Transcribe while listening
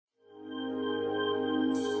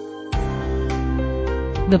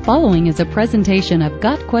The following is a presentation of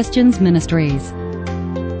Got Questions Ministries.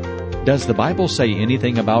 Does the Bible say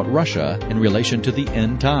anything about Russia in relation to the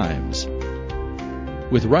end times?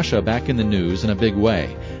 With Russia back in the news in a big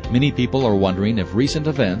way, many people are wondering if recent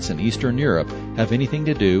events in Eastern Europe have anything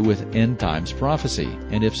to do with end times prophecy,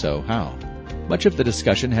 and if so, how. Much of the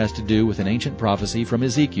discussion has to do with an ancient prophecy from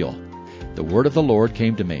Ezekiel. The word of the Lord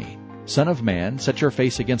came to me, Son of man, set your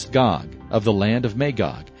face against Gog, of the land of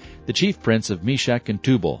Magog, the chief prince of Meshech and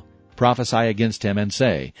Tubal. Prophesy against him and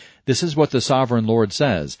say, This is what the sovereign Lord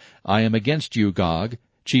says, I am against you, Gog,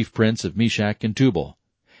 chief prince of Meshech and Tubal.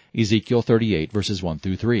 Ezekiel 38, verses 1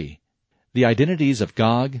 through 3. The identities of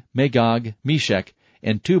Gog, Magog, Meshech,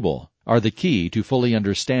 and Tubal are the key to fully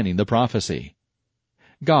understanding the prophecy.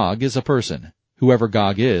 Gog is a person. Whoever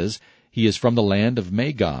Gog is, he is from the land of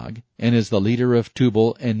Magog and is the leader of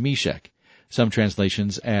Tubal and Meshech. Some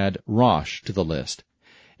translations add Rosh to the list.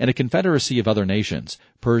 And a confederacy of other nations,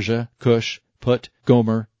 Persia, Cush, Put,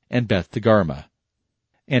 Gomer, and Beth Togarmah.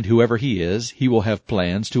 And whoever he is, he will have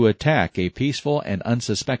plans to attack a peaceful and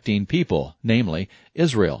unsuspecting people, namely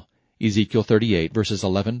Israel. Ezekiel 38, verses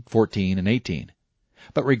 11, 14, and 18.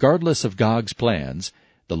 But regardless of Gog's plans,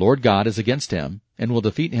 the Lord God is against him and will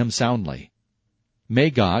defeat him soundly.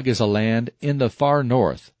 Magog is a land in the far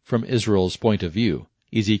north from Israel's point of view.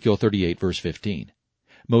 Ezekiel 38, verse 15.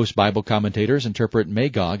 Most Bible commentators interpret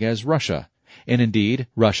Magog as Russia, and indeed,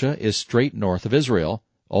 Russia is straight north of Israel,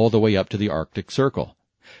 all the way up to the Arctic Circle.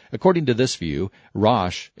 According to this view,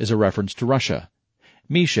 Rosh is a reference to Russia.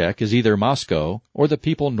 Meshech is either Moscow or the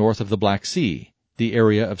people north of the Black Sea, the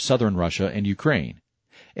area of southern Russia and Ukraine.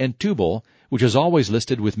 And Tubal, which is always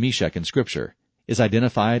listed with Meshech in Scripture, is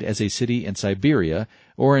identified as a city in Siberia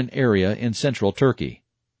or an area in central Turkey.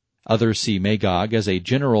 Others see Magog as a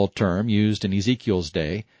general term used in Ezekiel's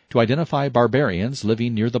day to identify barbarians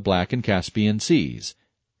living near the Black and Caspian Seas.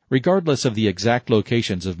 Regardless of the exact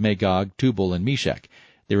locations of Magog, Tubal, and Meshech,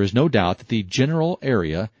 there is no doubt that the general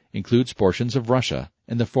area includes portions of Russia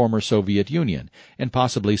and the former Soviet Union, and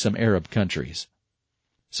possibly some Arab countries.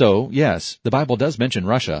 So, yes, the Bible does mention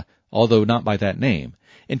Russia, although not by that name,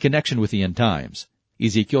 in connection with the end times.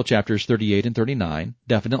 Ezekiel chapters 38 and 39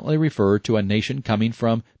 definitely refer to a nation coming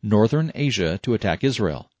from northern Asia to attack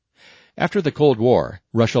Israel. After the Cold War,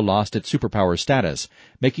 Russia lost its superpower status,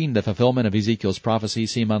 making the fulfillment of Ezekiel's prophecy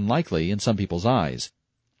seem unlikely in some people's eyes.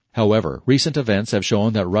 However, recent events have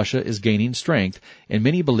shown that Russia is gaining strength, and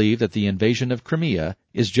many believe that the invasion of Crimea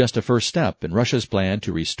is just a first step in Russia's plan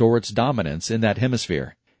to restore its dominance in that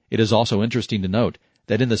hemisphere. It is also interesting to note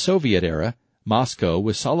that in the Soviet era, Moscow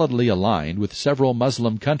was solidly aligned with several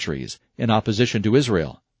Muslim countries in opposition to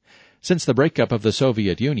Israel. Since the breakup of the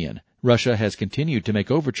Soviet Union, Russia has continued to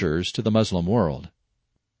make overtures to the Muslim world.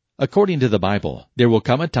 According to the Bible, there will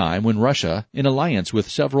come a time when Russia, in alliance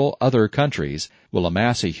with several other countries, will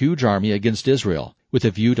amass a huge army against Israel with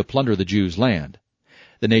a view to plunder the Jews' land.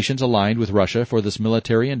 The nations aligned with Russia for this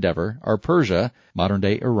military endeavor are Persia,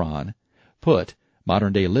 modern-day Iran, Put,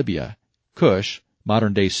 modern-day Libya, Cush,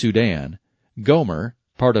 modern-day Sudan, Gomer,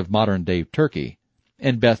 part of modern-day Turkey,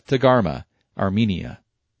 and Beth Togarmah, Armenia.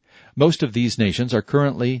 Most of these nations are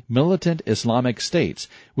currently militant Islamic states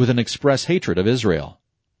with an express hatred of Israel.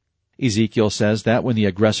 Ezekiel says that when the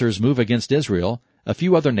aggressors move against Israel, a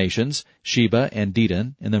few other nations, Sheba and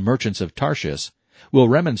Dedan and the merchants of Tarshish, will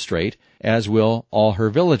remonstrate, as will all her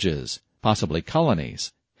villages, possibly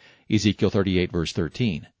colonies. Ezekiel 38, verse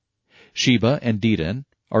 13. Sheba and Dedan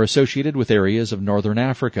are associated with areas of northern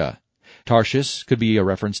Africa. Tarshish could be a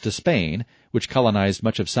reference to Spain, which colonized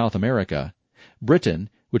much of South America, Britain,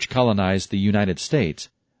 which colonized the United States,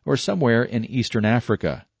 or somewhere in eastern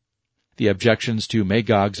Africa. The objections to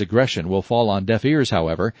Magog's aggression will fall on deaf ears,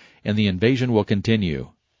 however, and the invasion will continue.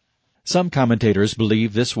 Some commentators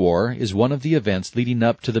believe this war is one of the events leading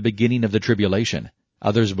up to the beginning of the tribulation.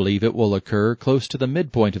 Others believe it will occur close to the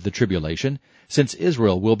midpoint of the tribulation, since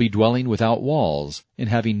Israel will be dwelling without walls and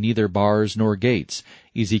having neither bars nor gates.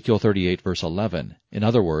 Ezekiel 38, verse 11. In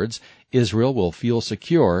other words, Israel will feel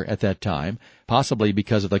secure at that time, possibly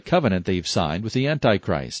because of the covenant they've signed with the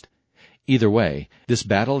Antichrist. Either way, this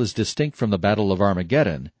battle is distinct from the Battle of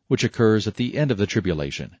Armageddon, which occurs at the end of the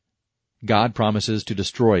tribulation. God promises to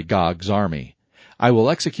destroy Gog's army. I will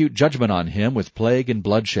execute judgment on him with plague and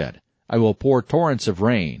bloodshed. I will pour torrents of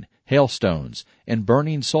rain, hailstones, and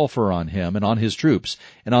burning sulfur on him and on his troops,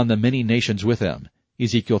 and on the many nations with him.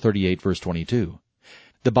 Ezekiel 38, verse 22.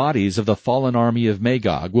 The bodies of the fallen army of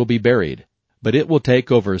Magog will be buried, but it will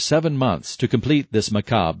take over 7 months to complete this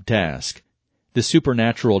macabre task. This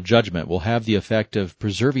supernatural judgment will have the effect of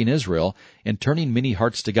preserving Israel and turning many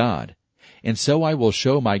hearts to God. And so I will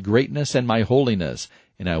show my greatness and my holiness,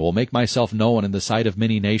 and I will make myself known in the sight of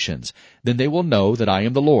many nations. Then they will know that I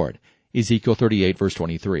am the Lord. Ezekiel 38, verse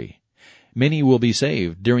 23. Many will be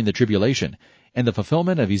saved during the tribulation, and the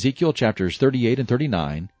fulfillment of Ezekiel chapters 38 and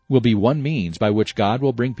 39 will be one means by which God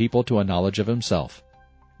will bring people to a knowledge of Himself.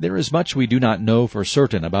 There is much we do not know for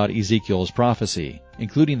certain about Ezekiel's prophecy,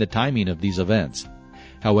 including the timing of these events.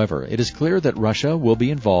 However, it is clear that Russia will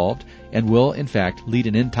be involved and will, in fact, lead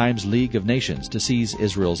an end-times league of nations to seize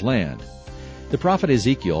Israel's land. The prophet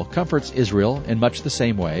Ezekiel comforts Israel in much the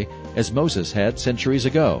same way as Moses had centuries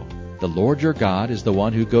ago. The Lord your God is the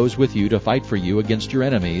one who goes with you to fight for you against your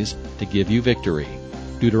enemies, to give you victory.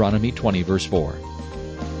 Deuteronomy 20, verse 4.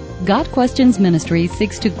 Got Questions Ministry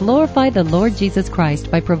seeks to glorify the Lord Jesus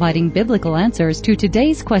Christ by providing biblical answers to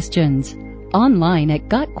today's questions. Online at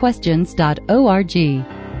GotQuestions.org.